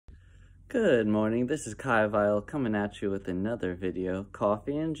Good morning, this is Kai Vile coming at you with another video,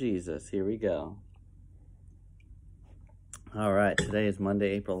 Coffee and Jesus. Here we go. Alright, today is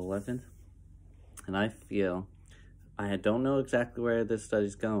Monday, April 11th, and I don't know exactly where this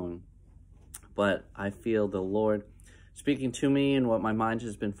study's going, but I feel the Lord speaking to me, and what my mind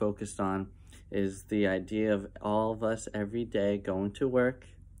has been focused on is the idea of all of us every day going to work,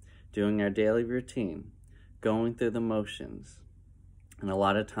 doing our daily routine, going through the motions. And a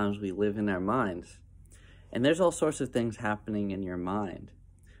lot of times we live in our minds. And there's all sorts of things happening in your mind.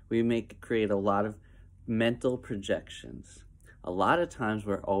 We create a lot of mental projections. A lot of times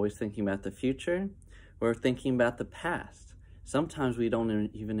we're always thinking about the future. We're thinking about the past. Sometimes we don't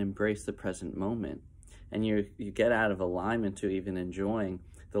even embrace the present moment. And you get out of alignment to even enjoying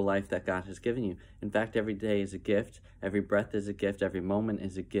the life that God has given you. In fact, every day is a gift. Every breath is a gift. Every moment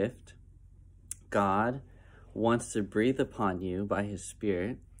is a gift. God wants to breathe upon you by his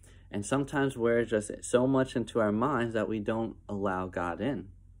Spirit, and sometimes we're just so much into our minds that we don't allow God in.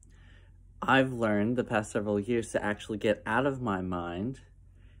 I've learned the past several years to actually get out of my mind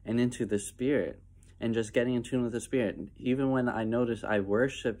and into the Spirit, and just getting in tune with the Spirit. Even when I notice I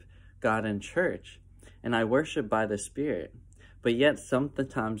worship God in church, and I worship by the Spirit, but yet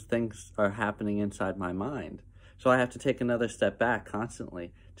sometimes things are happening inside my mind. So I have to take another step back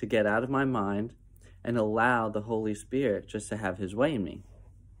constantly to get out of my mind and allow the Holy Spirit just to have his way in me.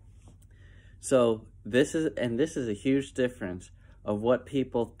 So this is a huge difference of what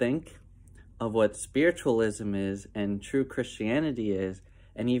people think of what spiritualism is and true Christianity is,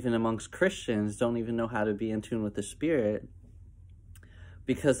 and even amongst Christians don't even know how to be in tune with the Spirit,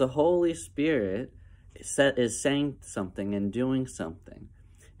 because the Holy Spirit is saying something and doing something.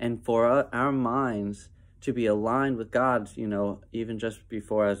 And for our minds to be aligned with God's, even just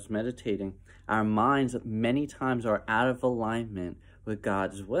before I was meditating, our minds many times are out of alignment with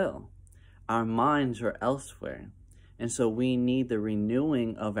God's will. Our minds are elsewhere. And so we need the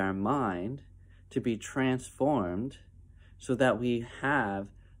renewing of our mind to be transformed so that we have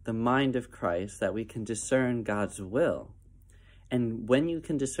the mind of Christ, that we can discern God's will. And when you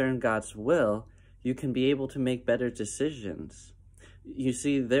can discern God's will, you can be able to make better decisions. You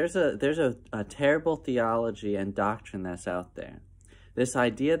see, there's a terrible theology and doctrine that's out there. This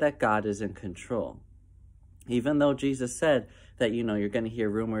idea that God is in control. Even though Jesus said that, you're going to hear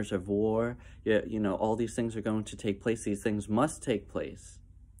rumors of war, all these things are going to take place, these things must take place.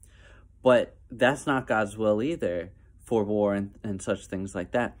 But that's not God's will either, for war and such things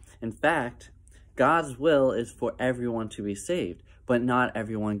like that. In fact, God's will is for everyone to be saved, but not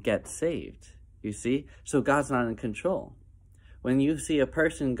everyone gets saved, you see? So God's not in control. When you see a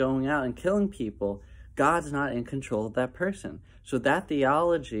person going out and killing people, God's not in control of that person. So that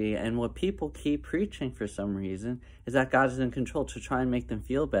theology and what people keep preaching for some reason is that God is in control to try and make them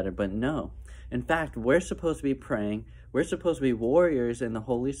feel better. But no. In fact, we're supposed to be praying. We're supposed to be warriors in the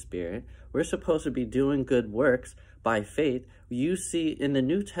Holy Spirit. We're supposed to be doing good works by faith. You see, in the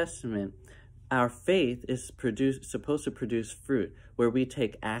New Testament, our faith is supposed to produce fruit, where we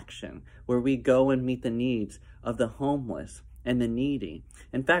take action, where we go and meet the needs of the homeless and the needy.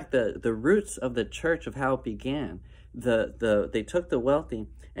 In fact, the roots of the church, of how it began, they took the wealthy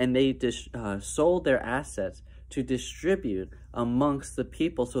and they sold their assets to distribute amongst the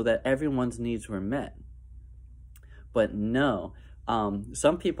people so that everyone's needs were met. But no,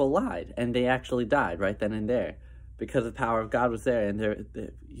 some people lied, and they actually died right then and there, because the power of God was there.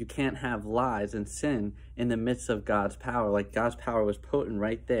 And you can't have lies and sin in the midst of God's power. Like, God's power was potent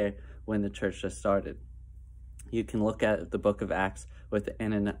right there when the church just started. You can look at the book of Acts with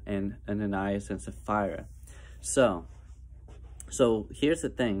Ananias and Sapphira. So here's the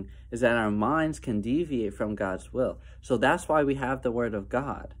thing, is that our minds can deviate from God's will. So that's why we have the Word of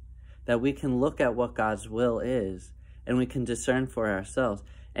God, that we can look at what God's will is, and we can discern for ourselves.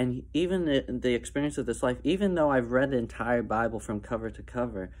 And even in the experience of this life, even though I've read the entire Bible from cover to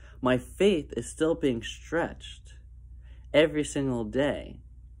cover, my faith is still being stretched every single day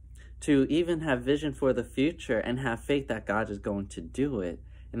to even have vision for the future and have faith that God is going to do it,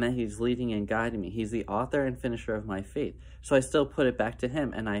 and that he's leading and guiding me. He's the author and finisher of my faith. So I still put it back to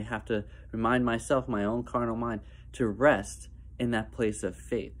him, and I have to remind myself, my own carnal mind, to rest in that place of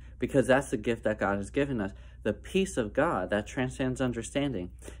faith, because that's the gift that God has given us, the peace of God that transcends understanding.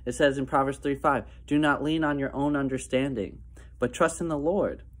 It says in Proverbs 3:5, do not lean on your own understanding, but trust in the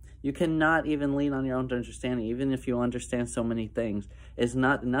Lord. You cannot even lean on your own understanding, even if you understand so many things.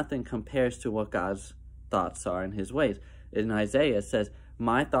 Nothing compares to what God's thoughts are and his ways. In Isaiah, it says,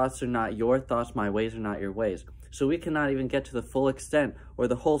 my thoughts are not your thoughts, my ways are not your ways. So we cannot even get to the full extent or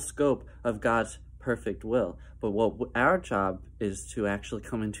the whole scope of God's perfect will. But what our job is to actually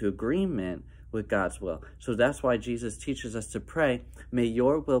come into agreement with God's will. So that's why Jesus teaches us to pray, may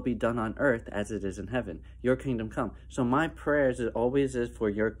your will be done on earth as it is in heaven. Your kingdom come. So my prayers always is for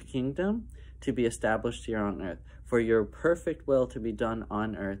your kingdom to be established here on earth, for your perfect will to be done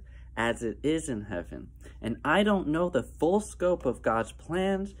on earth as it is in heaven. And I don't know the full scope of God's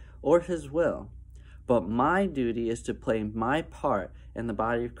plans or his will, but my duty is to play my part in the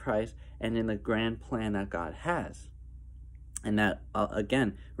body of Christ and in the grand plan that God has. And that,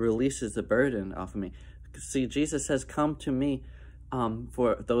 again, releases the burden off of me. See, Jesus says, come to me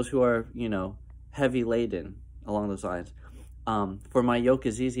for those who are, heavy laden, along those lines. For my yoke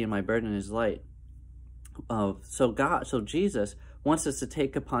is easy and my burden is light. So Jesus wants us to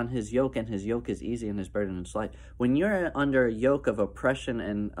take upon his yoke, and his yoke is easy and his burden is light. When you're under a yoke of oppression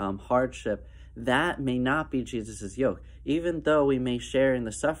and hardship, that may not be Jesus's yoke. Even though we may share in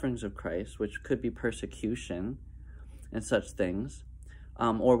the sufferings of Christ, which could be persecution and such things,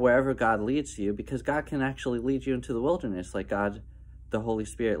 or wherever God leads you, because God can actually lead you into the wilderness, like the Holy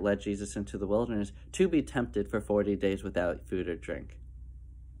Spirit led Jesus into the wilderness to be tempted for 40 days without food or drink.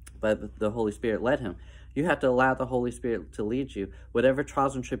 But the Holy Spirit led him. You have to allow the Holy Spirit to lead you. Whatever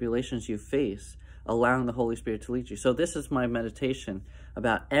trials and tribulations you face, allowing the Holy Spirit to lead you. So this is my meditation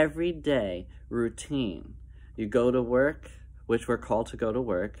about everyday routine. You go to work, which we're called to go to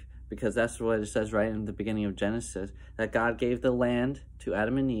work, because that's what it says right in the beginning of Genesis, that God gave the land to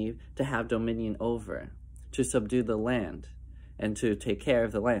Adam and Eve to have dominion over, to subdue the land, and to take care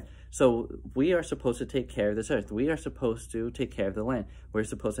of the land. So we are supposed to take care of this earth. We are supposed to take care of the land. We're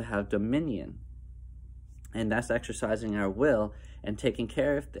supposed to have dominion. And that's exercising our will and taking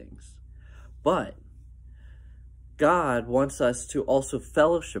care of things. But God wants us to also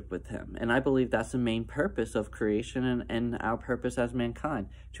fellowship with him. And I believe that's the main purpose of creation and our purpose as mankind,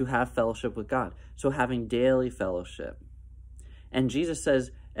 to have fellowship with God. So having daily fellowship. And Jesus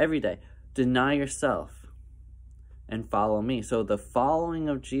says every day, deny yourself and follow me. So the following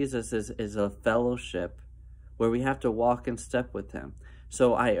of Jesus is a fellowship where we have to walk in step with him.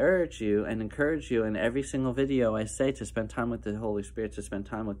 So I urge you and encourage you in every single video I say to spend time with the Holy Spirit, to spend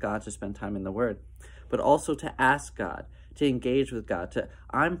time with God, to spend time in the Word, but also to ask God, to engage with God.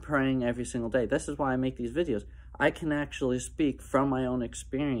 I'm praying every single day. This is why I make these videos. I can actually speak from my own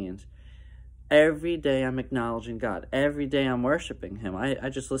experience. Every day I'm acknowledging God. Every day I'm worshiping him. I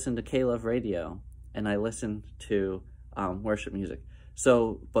just listen to K-Love Radio, and I listen to worship music.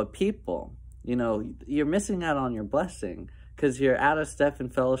 So, but people, you're missing out on your blessing, because you're out of step in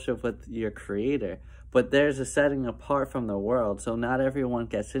fellowship with your Creator. But there's a setting apart from the world, so not everyone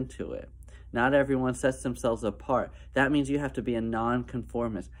gets into it. Not everyone sets themselves apart. That means you have to be a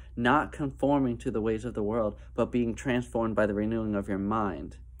non-conformist, not conforming to the ways of the world, but being transformed by the renewing of your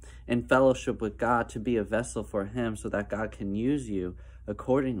mind. In fellowship with God, to be a vessel for him so that God can use you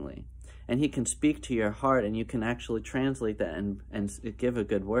accordingly. And he can speak to your heart, and you can actually translate that and give a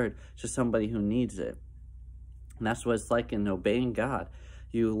good word to somebody who needs it. And that's what it's like in obeying God.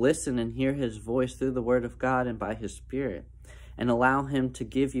 You listen and hear his voice through the word of God and by his Spirit, and allow him to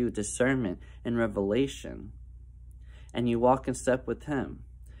give you discernment and revelation. And you walk in step with him.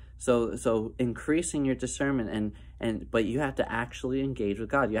 So increasing your discernment, but you have to actually engage with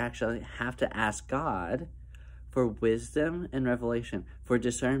God. You actually have to ask God for wisdom and revelation, for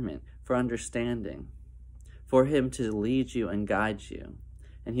discernment, for understanding, for him to lead you and guide you.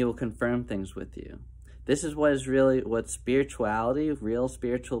 And he will confirm things with you. This is what spirituality, real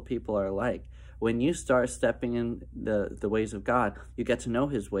spiritual people are like. When you start stepping in the ways of God, you get to know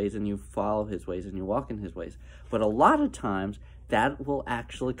his ways, and you follow his ways, and you walk in his ways. But a lot of times, that will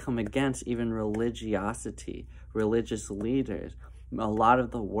actually come against even religiosity, religious leaders, a lot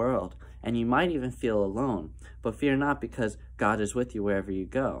of the world. And you might even feel alone. But fear not, because God is with you wherever you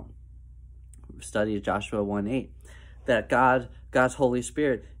go. Study Joshua 1:8. That God's Holy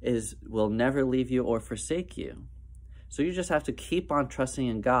Spirit will never leave you or forsake you. So you just have to keep on trusting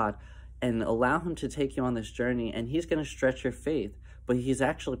in God and allow him to take you on this journey, and he's going to stretch your faith, but he's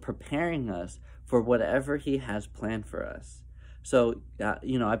actually preparing us for whatever he has planned for us. So,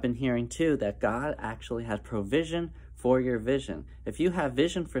 I've been hearing too that God actually has provision for your vision. If you have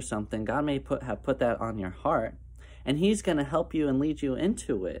vision for something, God may have put that on your heart, and he's going to help you and lead you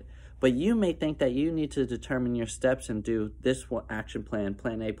into it. But you may think that you need to determine your steps and do this action plan,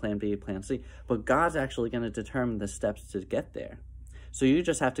 plan A, plan B, plan C. But God's actually going to determine the steps to get there. So you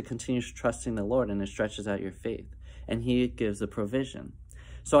just have to continue trusting the Lord, and it stretches out your faith. And he gives the provision.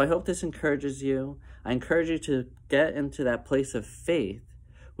 So I hope this encourages you. I encourage you to get into that place of faith,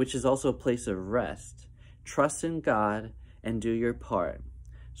 which is also a place of rest. Trust in God and do your part.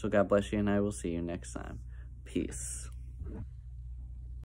 So God bless you, and I will see you next time. Peace.